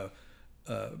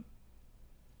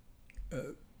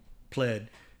pled.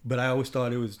 But I always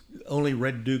thought it was only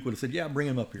Red Duke would have said, yeah, bring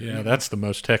him up here. Yeah, that's the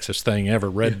most Texas thing ever.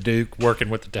 Red Duke working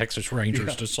with the Texas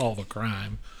Rangers to solve a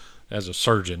crime as a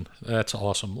surgeon. That's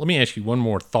awesome. Let me ask you one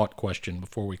more thought question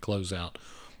before we close out.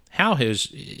 How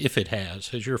has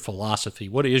your philosophy,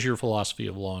 what is your philosophy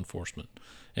of law enforcement?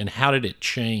 And how did it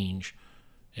change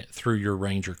through your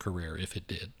Ranger career, if it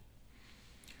did?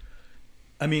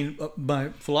 I mean, my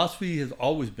philosophy has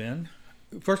always been,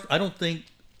 first, I don't think,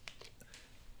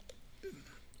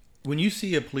 when you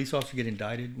see a police officer get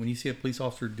indicted, when you see a police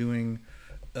officer doing,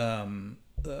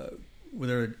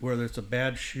 whether it's a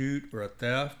bad shoot or a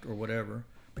theft or whatever,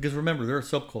 because remember, they're a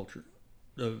subculture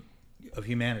of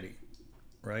humanity,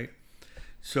 right?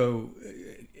 So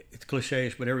it's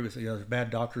cliche-ish, but everybody says, there's bad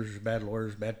doctors, there's bad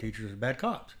lawyers, bad teachers, there's bad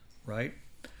cops, right?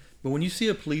 But when you see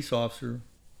a police officer,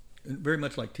 very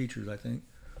much like teachers, I think,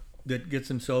 that gets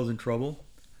themselves in trouble,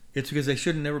 it's because they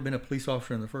should have never been a police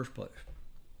officer in the first place.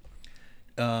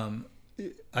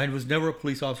 I was never a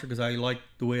police officer because I liked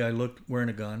the way I looked wearing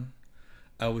a gun.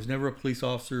 I was never a police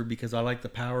officer because I liked the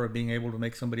power of being able to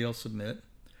make somebody else submit.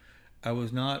 I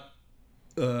was not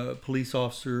a police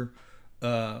officer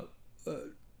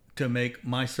to make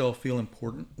myself feel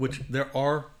important, which there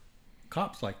are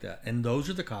cops like that. And those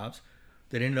are the cops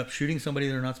that end up shooting somebody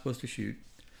they're not supposed to shoot,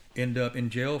 end up in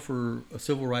jail for a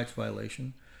civil rights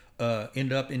violation,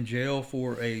 end up in jail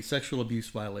for a sexual abuse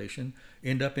violation,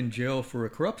 end up in jail for a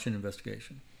corruption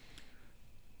investigation.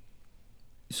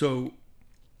 So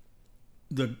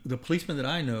the policemen that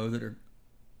I know, that are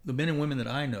the men and women that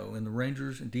I know, and the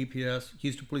Rangers and DPS,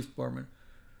 Houston Police Department,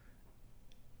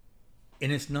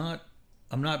 and it's not,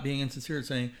 I'm not being insincere in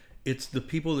saying, it's the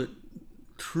people that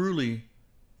truly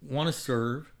want to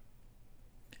serve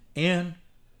and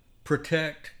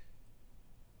protect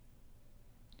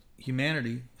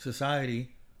humanity,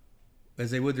 society, as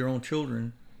they would their own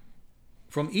children,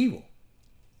 from evil,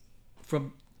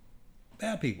 from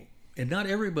bad people. And not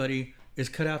everybody is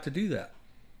cut out to do that,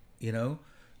 you know?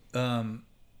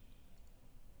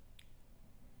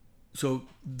 So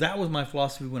that was my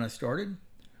philosophy when I started.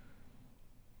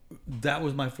 That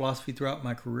was my philosophy throughout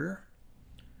my career.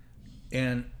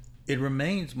 And it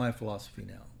remains my philosophy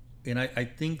now. And I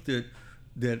think that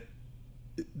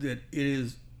it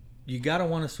is, you got to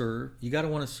want to serve. You got to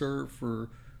want to serve for,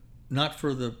 not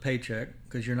for the paycheck,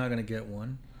 because you're not going to get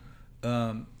one.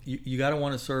 You got to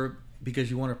want to serve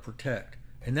because you want to protect.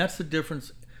 And that's the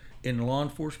difference in law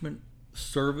enforcement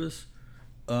service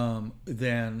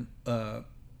than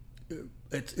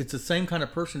it's the same kind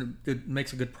of person that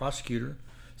makes a good prosecutor,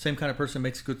 same kind of person that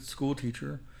makes a good school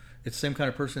teacher. It's the same kind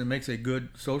of person that makes a good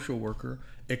social worker,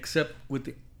 except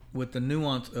with the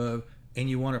nuance of, and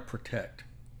you want to protect,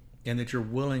 and that you're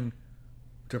willing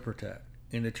to protect,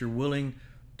 and that you're willing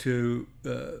to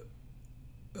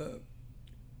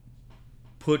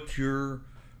put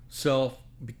yourself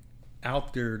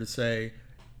out there to say,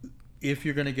 if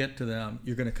you're going to get to them,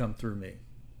 you're going to come through me.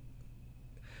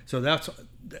 So that's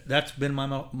been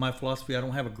my philosophy. I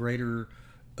don't have a greater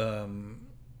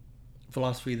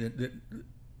philosophy that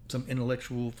some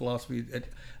intellectual philosophy.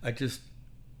 I just,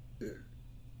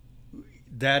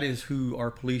 that is who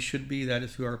our police should be. That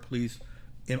is who our police,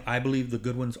 I believe, the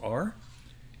good ones are.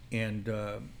 And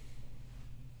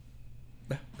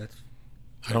that's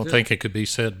I don't think it could be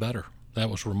said better. That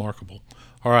was remarkable.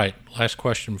 All right, last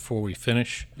question before we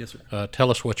finish. Yes, sir. Tell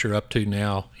us what you're up to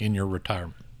now in your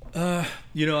retirement.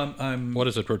 I'm. What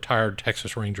does a retired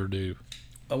Texas Ranger do?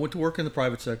 I went to work in the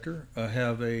private sector. I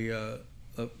have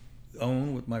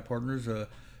own with my partners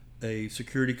a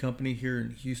security company here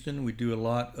in Houston. We do a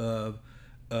lot of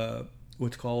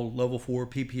what's called level 4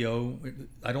 PPO.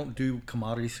 I don't do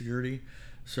commodity security,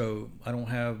 so I don't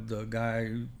have the guy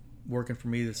working for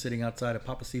me that's sitting outside of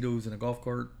Papacitos in a golf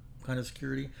cart kind of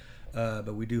security.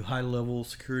 But we do high level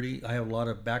security. I have a lot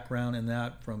of background in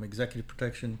that, from executive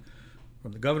protection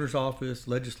from the governor's office,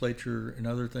 legislature, and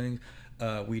other things.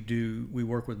 We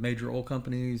work with major oil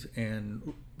companies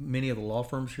and many of the law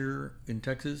firms here in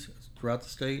Texas, throughout the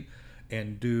state,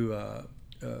 and do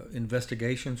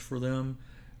investigations for them,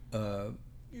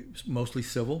 mostly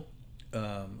civil.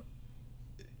 I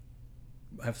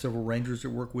have several Rangers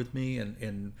that work with me,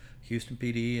 and Houston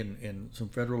PD, and some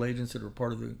federal agents that are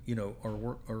part of the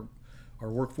our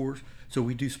workforce. So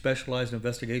we do specialized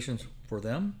investigations for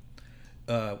them,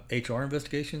 HR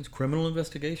investigations, criminal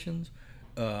investigations.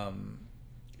 And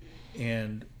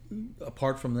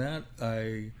apart from that,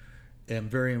 I am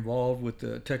very involved with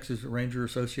the Texas Ranger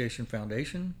Association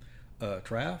Foundation,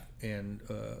 TRAF, and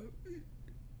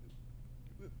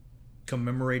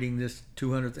commemorating this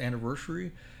 200th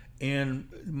anniversary. And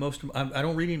I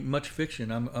don't read much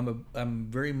fiction. I'm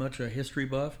very much a history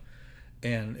buff,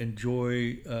 and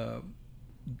enjoy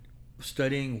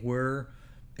studying where,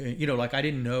 like I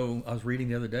didn't know. I was reading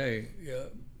the other day.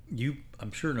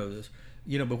 I'm sure know this.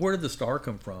 But where did the star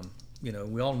come from?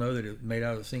 We all know that it was made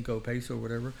out of Cinco Peso or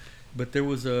whatever, but there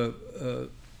was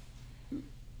in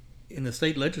the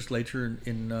state legislature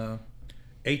in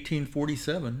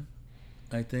 1847,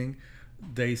 I think,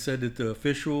 they said that the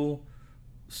official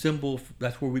symbol,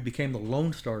 that's where we became the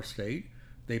Lone Star State.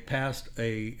 They passed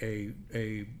a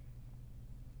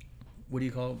what do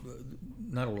you call it?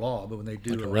 Not a law, but when they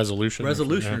do like a resolution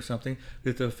or something,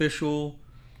 that the official,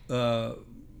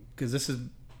 because this is,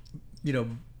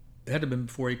 it had to have been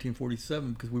before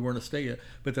 1847 because we weren't a state yet,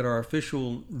 but that our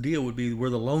official deal would be we're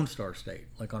the Lone Star State,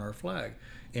 like on our flag.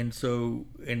 And so,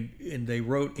 and they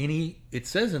wrote it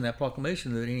says in that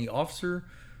proclamation that any officer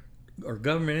or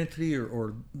government entity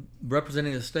or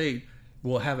representing the state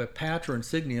will have a patch or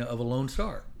insignia of a Lone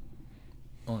Star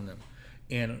on them.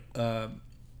 And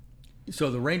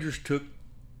so the Rangers took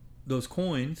those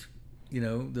coins,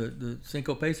 the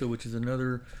Cinco Peso, which is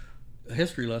another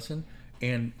history lesson,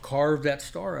 and carved that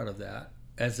star out of that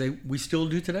we still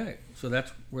do today. So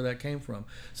that's where that came from.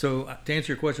 So to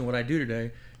answer your question, what I do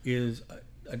today is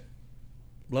I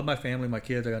love my family, my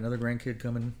kids. I got another grandkid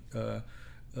coming.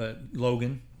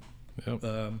 Logan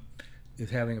is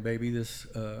having a baby this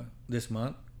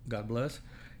month. God bless.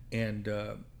 And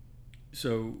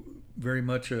so very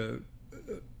much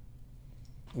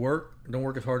work. Don't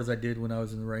work as hard as I did when I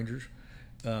was in the Rangers.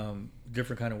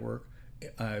 Different kind of work.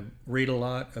 I read a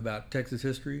lot about Texas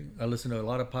history. I listen to a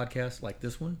lot of podcasts like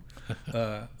this one,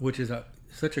 which is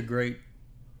such a great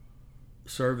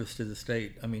service to the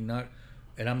state. I mean,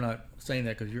 and I'm not saying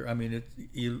that because you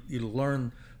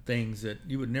learn things that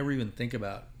you would never even think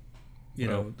about.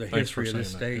 The history of the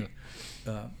state.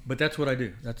 Yeah. But that's what I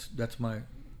do. That's my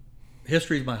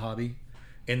history is my hobby,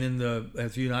 and then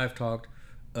as you and I have talked,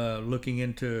 looking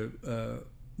into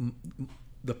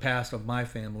the past of my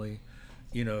family.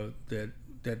 That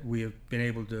we have been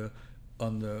able to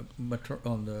on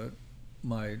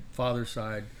my father's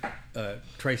side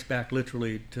trace back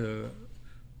literally to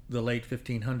the late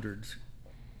 1500s.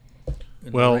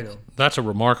 Well, Laredo. That's a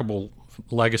remarkable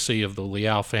legacy of the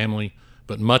Leal family,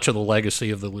 but much of the legacy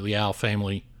of the Leal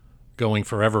family going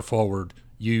forever forward,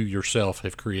 you yourself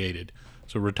have created.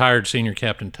 So retired Senior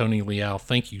Captain Tony Leal,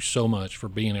 thank you so much for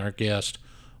being our guest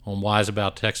on Wise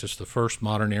About Texas, the first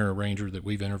modern era Ranger that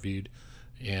we've interviewed.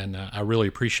 And I really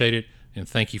appreciate it, and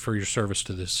thank you for your service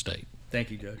to this state.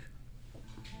 Thank you, Judge.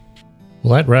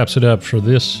 Well, that wraps it up for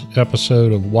this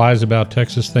episode of Wise About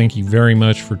Texas. Thank you very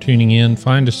much for tuning in.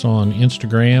 Find us on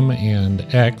Instagram and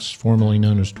X, formerly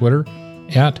known as Twitter,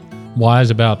 at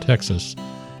Wise About Texas.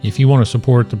 If you want to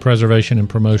support the preservation and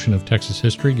promotion of Texas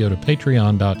history, go to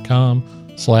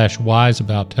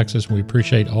patreon.com/wiseabouttexas. We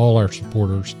appreciate all our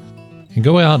supporters. And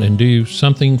go out and do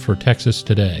something for Texas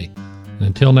today. And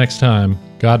until next time,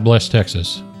 God bless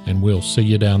Texas, and we'll see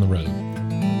you down the road.